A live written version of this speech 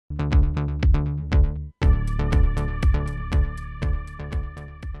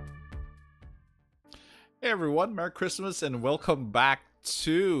everyone, Merry Christmas and welcome back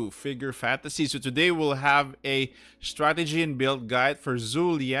to Figure Fantasy. So today we'll have a strategy and build guide for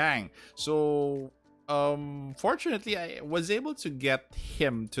Zhu Liang. Fortunately I was able to get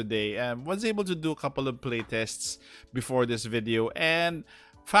him today and was able to do a couple of playtests before this video and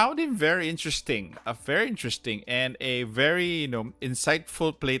found him very interesting, and a very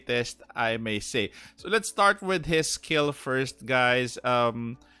insightful playtest, I may say. So let's start with his skill first, guys.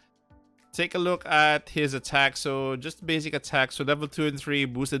 Take a look at his attack. So just basic attack. So level 2 and 3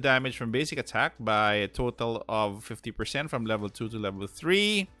 boost the damage from basic attack by a total of 50% from level 2 to level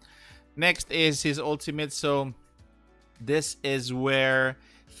 3. Next is his ultimate. So this is where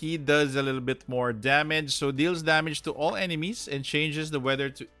he does a little bit more damage. So deals damage to all enemies and changes the weather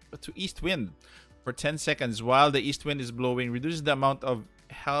to east wind for 10 seconds while the east wind is blowing. Reduces the amount of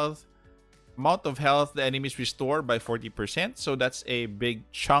health the enemies restore by 40%, so that's a big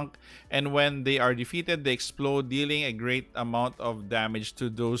chunk. And when they are defeated, they explode, dealing a great amount of damage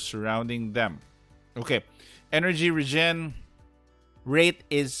to those surrounding them. Okay, energy regen rate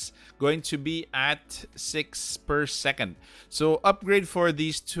is going to be at 6 per second. So upgrade for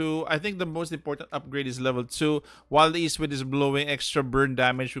these two, I think the most important upgrade is level 2. While the east wind is blowing, extra burn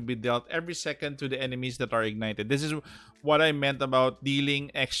damage will be dealt every second to the enemies that are ignited. This is what I meant about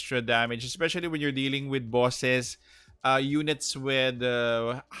dealing extra damage, especially when you're dealing with bosses, units with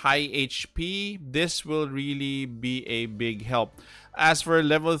high HP. This will really be a big help. As for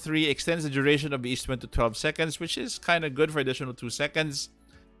level 3, extends the duration of the east wind to 12 seconds, which is kind of good for additional 2 seconds.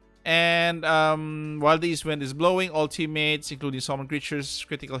 And while the east wind is blowing, all teammates, including summon creatures,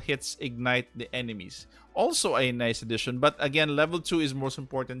 critical hits ignite the enemies. Also a nice addition, but again, level 2 is most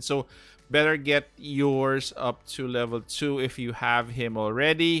important, so better get yours up to level 2 if you have him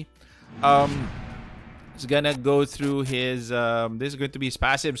already. It's gonna go through his this is going to be his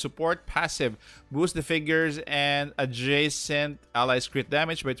passive. Support passive, boost the figures and adjacent allies crit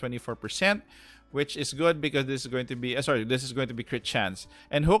damage by 24%, which is good because this is going to be this is going to be crit chance,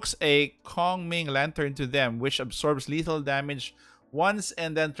 and hooks a Kong Ming lantern to them, which absorbs lethal damage once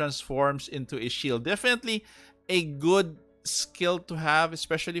and then transforms into a shield. Definitely a good skill to have,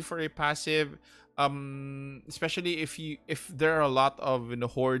 especially for a passive, especially if there are a lot of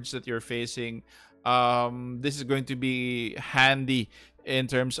hordes that you're facing. This is going to be handy in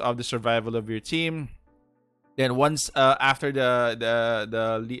terms of the survival of your team. Then once after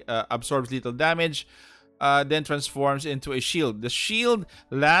the absorbs lethal damage, then transforms into a shield. The shield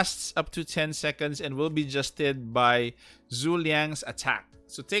lasts up to 10 seconds and will be adjusted by Zhu Liang's attack.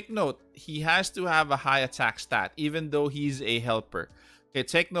 So take note, he has to have a high attack stat even though he's a helper. Okay,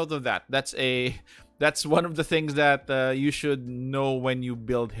 take note of that. That's one of the things that you should know when you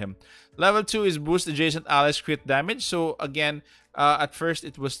build him. Level 2 is boost adjacent allies crit damage. So again, at first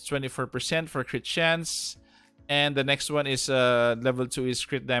it was 24% for crit chance. And the next one is level 2 is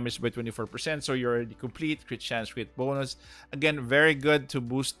crit damage by 24%. So you're already complete. Crit chance, crit bonus. Again, very good to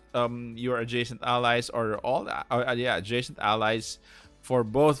boost your adjacent allies or all adjacent allies for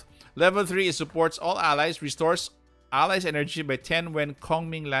both. Level 3 is supports all allies. Restores allies energy by 10 when Kong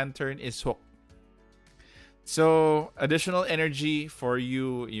Ming Lantern is hooked. So additional energy for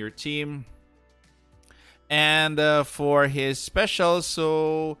your team. And for his special,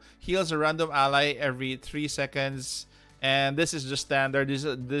 so heals a random ally every 3 seconds. And this is just standard.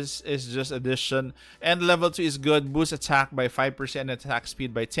 This is just addition. And level 2 is good. Boost attack by 5%, attack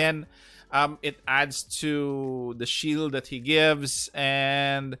speed by 10. It adds to the shield that he gives.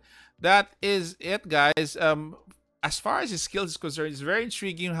 And that is it, guys. As far as his skills is concerned, it's very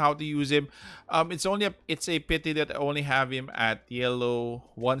intriguing how to use him. It's a pity that I only have him at yellow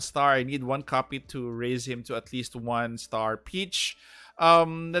 1 star. I need 1 copy to raise him to at least 1 star peach.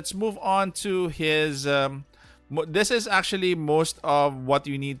 Let's move on to his. This is actually most of what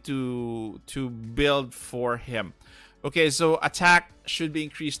you need to build for him. Okay, so attack should be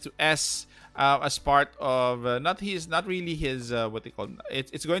increased to S. As part of not really his what they call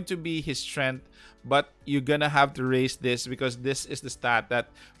it's going to be his strength, but you're gonna have to raise this because this is the stat that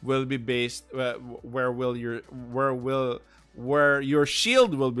will be based where your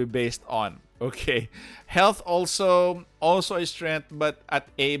shield will be based on. Okay, health also a strength, but at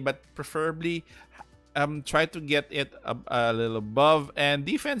A, but preferably try to get it a little above. And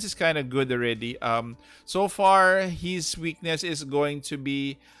defense is kind of good already. So far his weakness is going to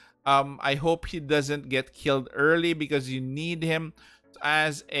be I hope he doesn't get killed early because you need him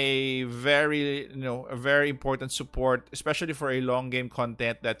as a very important support, especially for a long game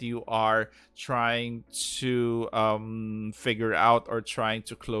content that you are trying to figure out or trying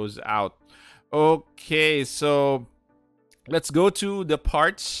to close out. Okay, so let's go to the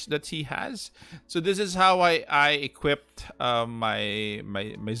parts that he has. So this is how I equipped my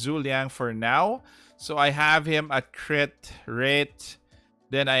Zhu Liang for now. So I have him at crit rate,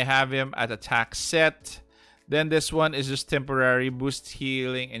 then I have him at attack set. Then this one is just temporary, boost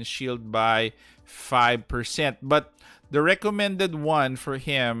healing and shield by 5%. But the recommended one for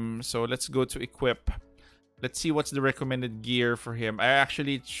him, so let's go to equip. Let's see what's the recommended gear for him. I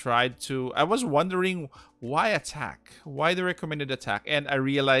actually tried to... I was wondering why attack? Why the recommended attack? And I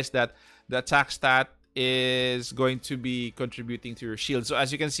realized that the attack stat is going to be contributing to your shield. So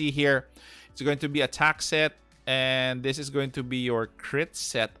as you can see here, it's going to be attack set. And this is going to be your crit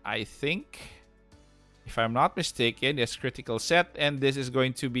set, I think. If I'm not mistaken, yes, critical set. And this is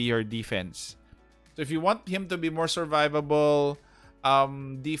going to be your defense. So if you want him to be more survivable...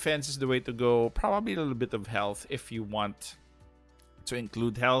 defense is the way to go. Probably a little bit of health if you want to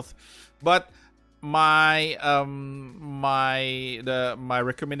include health. But my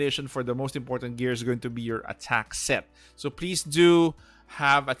recommendation for the most important gear is going to be your attack set. So please do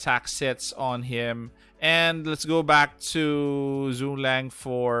have attack sets on him. And let's go back to Zhu Liang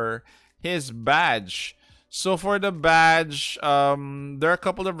for his badge. So for the badge, there are a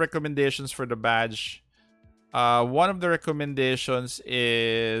couple of recommendations for the badge. One of the recommendations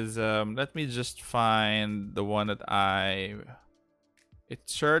is, let me just find the one that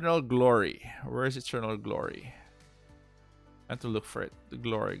Eternal Glory. Where is Eternal Glory? I have to look for it. The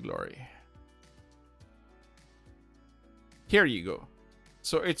glory. Here you go.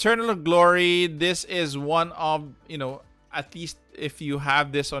 So Eternal Glory, this is one of, at least if you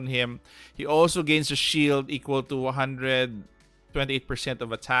have this on him, he also gains a shield equal to 128%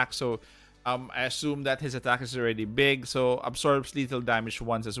 of attack. So I assume that his attack is already big, so absorbs lethal damage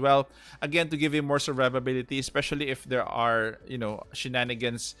once as well. Again, to give him more survivability, especially if there are,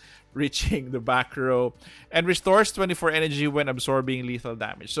 shenanigans reaching the back row. And restores 24 energy when absorbing lethal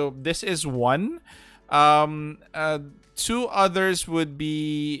damage. So this is one. Two others would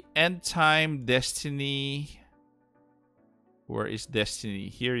be End Time Destiny. Where is Destiny?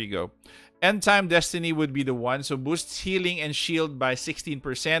 Here you go. End Time Destiny would be the one. So boosts healing and shield by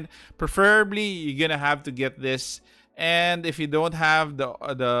 16%. Preferably, you're gonna have to get this. And if you don't have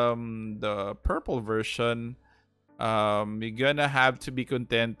the purple version, you're gonna have to be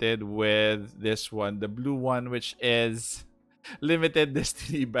contented with this one, the blue one, which is limited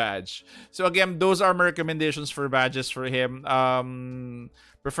Destiny badge. So again, those are my recommendations for badges for him.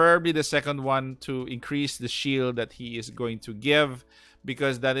 Preferably the second one to increase the shield that he is going to give,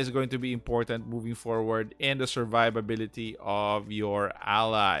 because that is going to be important moving forward in the survivability of your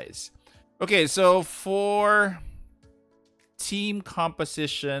allies. Okay, so for team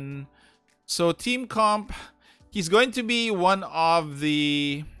composition, so team comp, he's going to be one of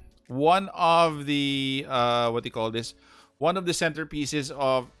the what do you call this? One of the centerpieces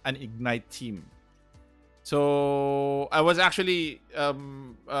of an Ignite team. So I was actually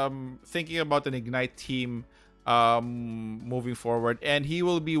thinking about an Ignite team moving forward, and he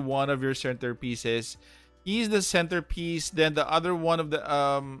will be one of your centerpieces. He's the centerpiece. Then the other one of the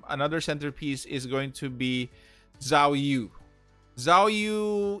another centerpiece is going to be Zhao Yu. Zhao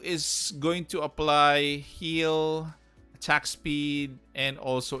Yu is going to apply heal, attack speed, and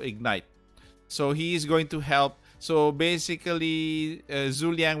also ignite. So he is going to help. So basically,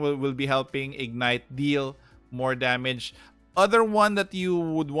 Zhu Liang will be helping ignite deal more damage. Other one that you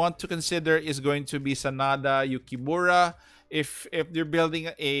would want to consider is going to be Sanada Yukimura. If you're building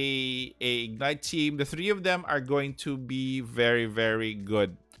a Ignite team, the three of them are going to be very, very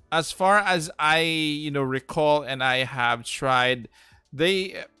good. As far as I recall and I have tried,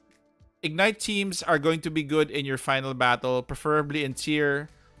 they Ignite teams are going to be good in your final battle, preferably in tier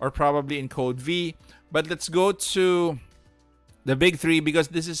or probably in code V. But let's go to the big three, because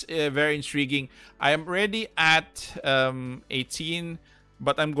this is very intriguing. I am already at 18,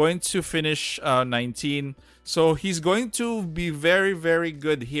 but I'm going to finish 19. So he's going to be very, very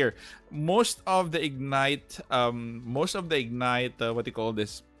good here. Most of the Ignite, what do you call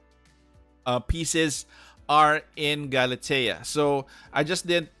this? Pieces are in Galatea. So I just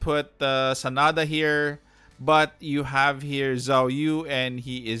didn't put Sanada here, but you have here Zhao Yu, and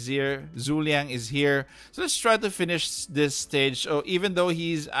he is here. Zhu Liang is here. So let's try to finish this stage. So even though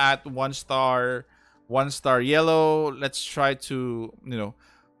he's at 1 star yellow, let's try to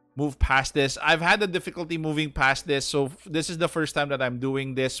move past this. I've had the difficulty moving past this, so this is the first time that I'm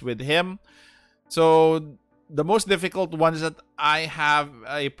doing this with him. So the most difficult ones that I have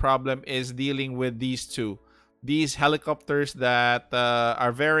a problem is dealing with these two. These helicopters that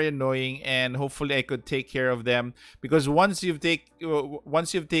are very annoying, and hopefully I could take care of them, because once you've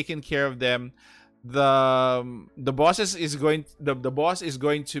taken care of them, the boss is going the boss is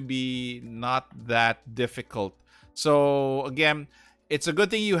going to be not that difficult. So again, it's a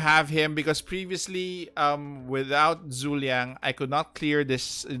good thing you have him, because previously without Zhuge Liang I could not clear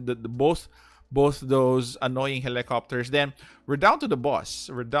this both those annoying helicopters. Then we're down to the boss.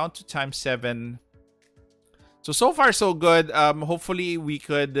 We're down to times 7. So far so good. Hopefully we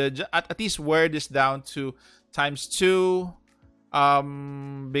could at least wear this down to times 2.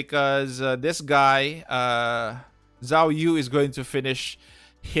 Because this guy, Zhao Yu, is going to finish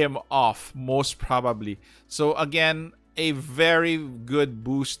him off most probably. So again, a very good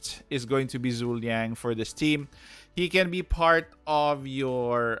boost is going to be Zhuge Liang for this team. He can be part of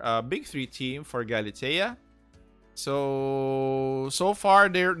your big 3 team for Galatea. So far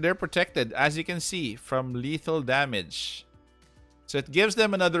they're protected, as you can see, from lethal damage. So it gives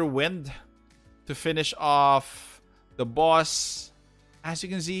them another wind to finish off the boss. As you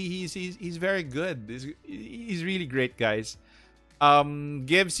can see, he's very good. He's really great, guys.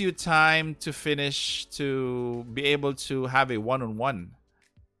 Gives you time to finish, to be able to have a one-on-one.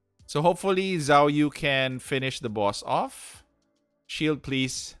 So hopefully Zhao Yu can finish the boss off. Shield,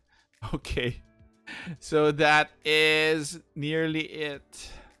 please. Okay. So that is nearly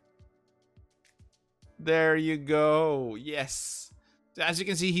it. There you go. Yes. So as you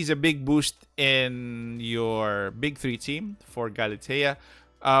can see, he's a big boost in your big 3 team for Galatea.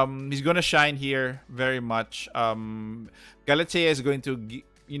 He's gonna shine here very much. Galatea is going to be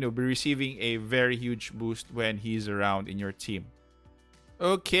receiving a very huge boost when he's around in your team.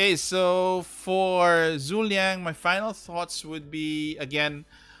 Okay, so for Zhuge Liang, my final thoughts would be, again,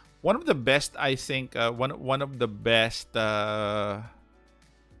 one of the best, I think, one of the best, what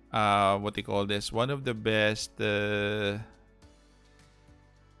they call this, one of the best,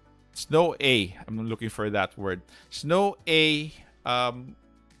 Snow A. I'm looking for that word. Snow A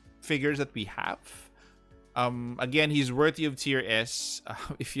figures that we have. Again, he's worthy of tier S.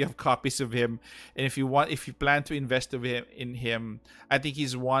 If you have copies of him, and if you plan to invest in him, I think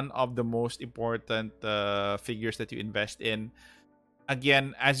he's one of the most important figures that you invest in.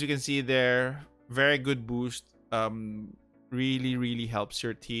 Again, as you can see there, very good boost. Really helps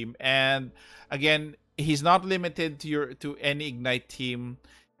your team. And again, he's not limited to any Ignite team.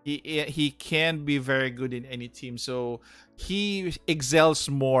 He can be very good in any team. So he excels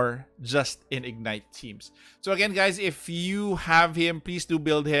more just in Ignite teams. So again, guys, if you have him, please do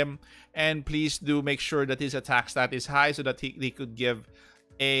build him, and please do make sure that his attack stat is high, so that they could give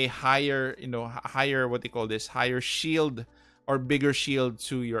a higher, higher, what they call this, higher shield or bigger shield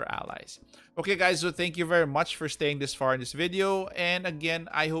to your allies. Okay, guys, so thank you very much for staying this far in this video. And again,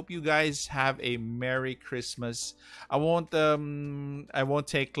 I hope you guys have a Merry Christmas. I won't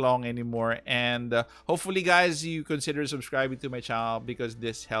take long anymore. And hopefully, guys, you consider subscribing to my channel, because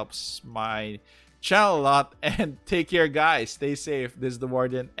this helps my channel a lot. And take care, guys. Stay safe. This is the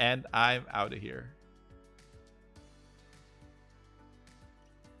Warden, and I'm out of here.